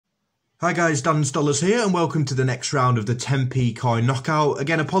Hi guys, Dan Stollers here and welcome to the next round of the 10p coin knockout.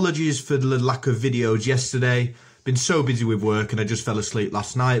 Again, apologies for the lack of videos yesterday. Been so busy with work and I just fell asleep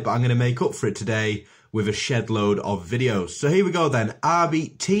last night, but I'm going to make up for it today with a shed load of videos. So here we go then,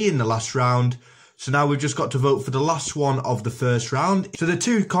 RBT in the last round. So now we've just got to vote for the last one of the first round. So the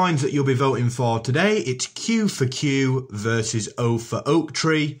two coins that you'll be voting for today, it's Q for Q versus O for Oak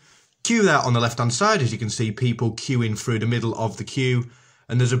Tree. Q there on the left hand side, as you can see people queuing through the middle of the queue.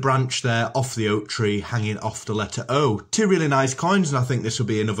 And there's a branch there off the oak tree hanging off the letter O. Two really nice coins, and I think this will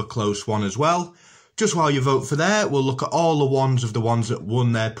be another close one as well. Just while you vote for there, we'll look at all the ones of the ones that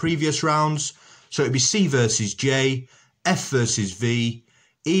won their previous rounds. So it'd be C versus J, F versus V,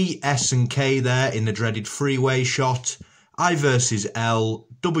 E, S and K there in the dreaded three-way shot, I versus L,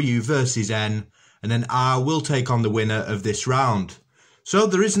 W versus N, and then R will take on the winner of this round. So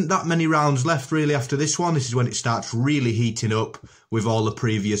there isn't that many rounds left really after this one. This is when it starts really heating up with all the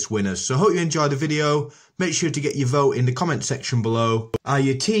previous winners. So I hope you enjoyed the video. Make sure to get your vote in the comment section below. Are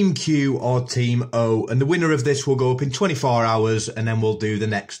you Team Q or Team O? And the winner of this will go up in 24 hours and then we'll do the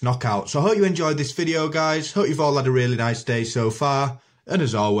next knockout. So I hope you enjoyed this video, guys. Hope you've all had a really nice day so far. And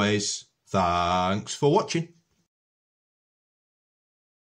as always, thanks for watching.